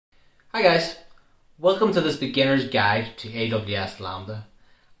Hi guys, welcome to this beginner's guide to AWS Lambda.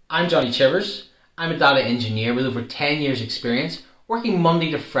 I'm Johnny Chivers. I'm a data engineer with over 10 years experience working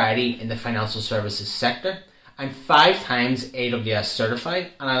Monday to Friday in the financial services sector. I'm 5 times AWS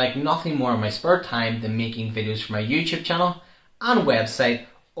certified and I like nothing more in my spare time than making videos for my YouTube channel and website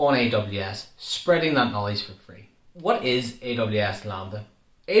on AWS, spreading that knowledge for free. What is AWS Lambda?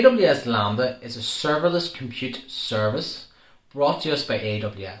 AWS Lambda is a serverless compute service brought to us by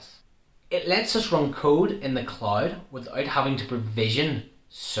AWS. It lets us run code in the cloud without having to provision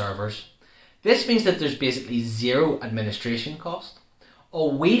servers. This means that there's basically zero administration cost.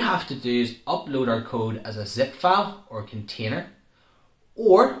 All we have to do is upload our code as a zip file or container,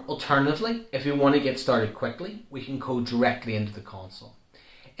 or alternatively, if we want to get started quickly, we can code directly into the console.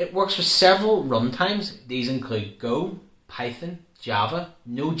 It works with several runtimes. These include Go, Python, Java,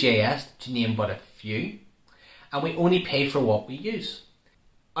 Node.js, to name but a few, and we only pay for what we use.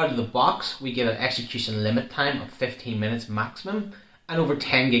 Out of the box, we get an execution limit time of 15 minutes maximum and over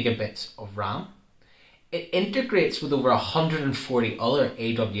 10 gigabits of RAM. It integrates with over 140 other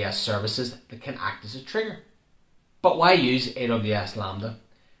AWS services that can act as a trigger. But why use AWS Lambda?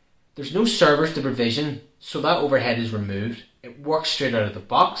 There's no servers to provision, so that overhead is removed. It works straight out of the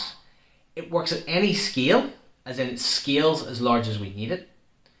box. It works at any scale, as in it scales as large as we need it.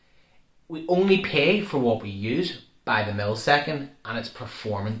 We only pay for what we use by the millisecond, and it's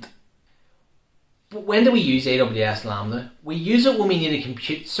performant. But when do we use AWS Lambda? We use it when we need a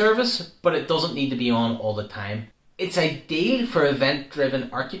compute service, but it doesn't need to be on all the time. It's ideal for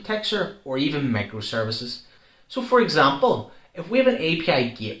event-driven architecture or even microservices. So for example, if we have an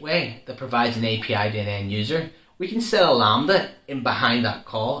API gateway that provides an API to an end user, we can set a Lambda in behind that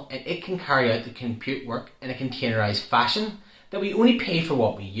call and it can carry out the compute work in a containerized fashion that we only pay for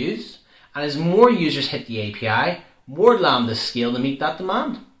what we use. And as more users hit the API, more Lambda scale to meet that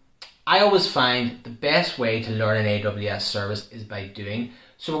demand. I always find the best way to learn an AWS service is by doing.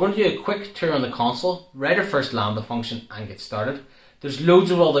 So we're going to do a quick tour on the console, write our first Lambda function and get started. There's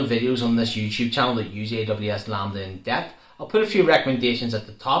loads of other videos on this YouTube channel that use AWS Lambda in depth. I'll put a few recommendations at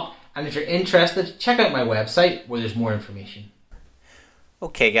the top, and if you're interested, check out my website where there's more information.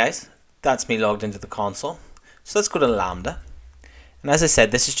 Okay guys, that's me logged into the console. So let's go to Lambda. And as I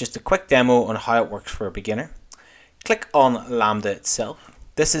said, this is just a quick demo on how it works for a beginner. Click on Lambda itself.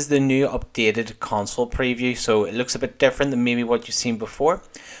 This is the new updated console preview, so it looks a bit different than maybe what you've seen before.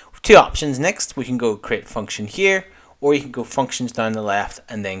 With 2 options next, we can go create function here, or you can go functions down the left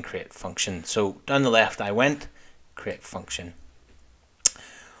and then create function. So down the left I went, create function.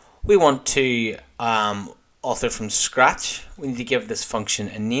 We want to author from scratch. We need to give this function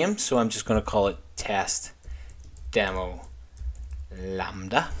a name, so I'm just going to call it test demo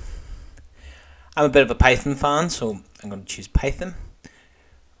Lambda. I'm a bit of a Python fan, so I'm going to choose Python.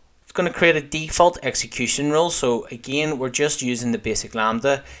 It's going to create a default execution rule, so again we're just using the basic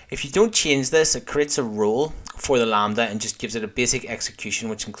Lambda. If you don't change this, it creates a role for the Lambda and just gives it a basic execution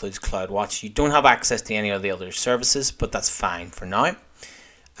which includes CloudWatch. You don't have access to any of the other services, but that's fine for now.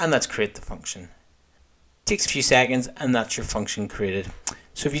 And let's create the function. It takes a few seconds and that's your function created.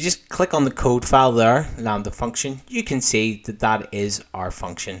 So if you just click on the code file there, Lambda function, you can see that that is our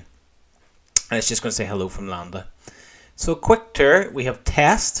function. And it's just going to say hello from Lambda. So a quick tour, we have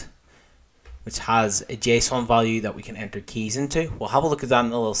test, which has a JSON value that we can enter keys into. We'll have a look at that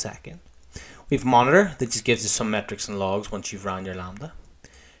in a little second. We have monitor that just gives us some metrics and logs once you've ran your Lambda.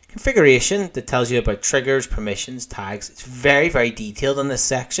 Configuration that tells you about triggers, permissions, tags. It's very, very detailed in this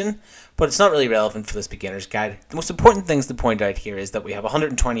section, but it's not really relevant for this beginner's guide. The most important things to point out here is that we have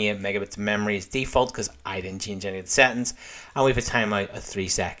 128 megabits of memory as default because I didn't change any of the settings, and we have a timeout of 3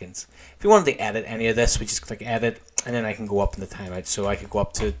 seconds. If you wanted to edit any of this, we just click edit, and then I can go up in the timeout. So I could go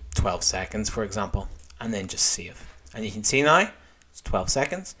up to 12 seconds, for example, and then just save. And you can see now, it's 12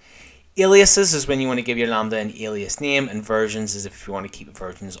 seconds. Aliases is when you want to give your Lambda an alias name, and versions is if you want to keep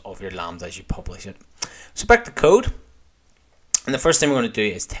versions of your Lambda as you publish it. So back to code, and the first thing we're going to do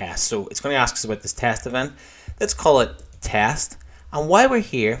is test. So it's going to ask us about this test event. Let's call it test, and while we're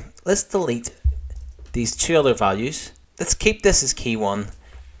here, let's delete these 2 other values. Let's keep this as key 1,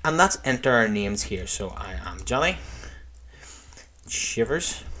 and let's enter our names here. So I am Johnny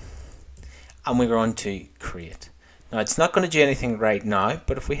Chivers, and we're going to create. Now it's not going to do anything right now,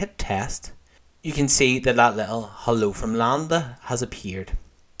 but if we hit test, you can see that that little hello from Lambda has appeared.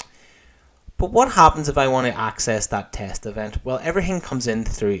 But what happens if I want to access that test event? Well, everything comes in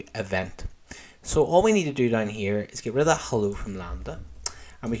through event. So all we need to do down here is get rid of that hello from Lambda,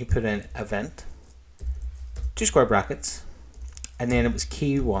 and we can put in event, 2 square brackets, and then it was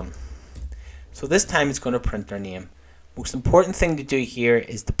key 1. So this time it's going to print our name. Most important thing to do here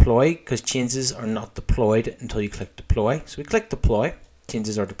is deploy, because changes are not deployed until you click deploy. So we click deploy,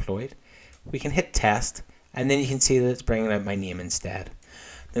 changes are deployed. We can hit test, and then you can see that it's bringing out my name instead.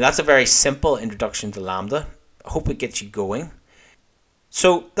 Now that's a very simple introduction to Lambda. I hope it gets you going.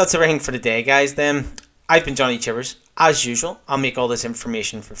 So that's everything for today, guys. Then I've been Johnny Chivers. As usual, I'll make all this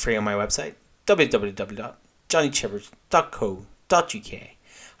information for free on my website, www.johnnychivers.co.uk. And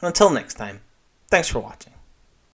until next time, thanks for watching.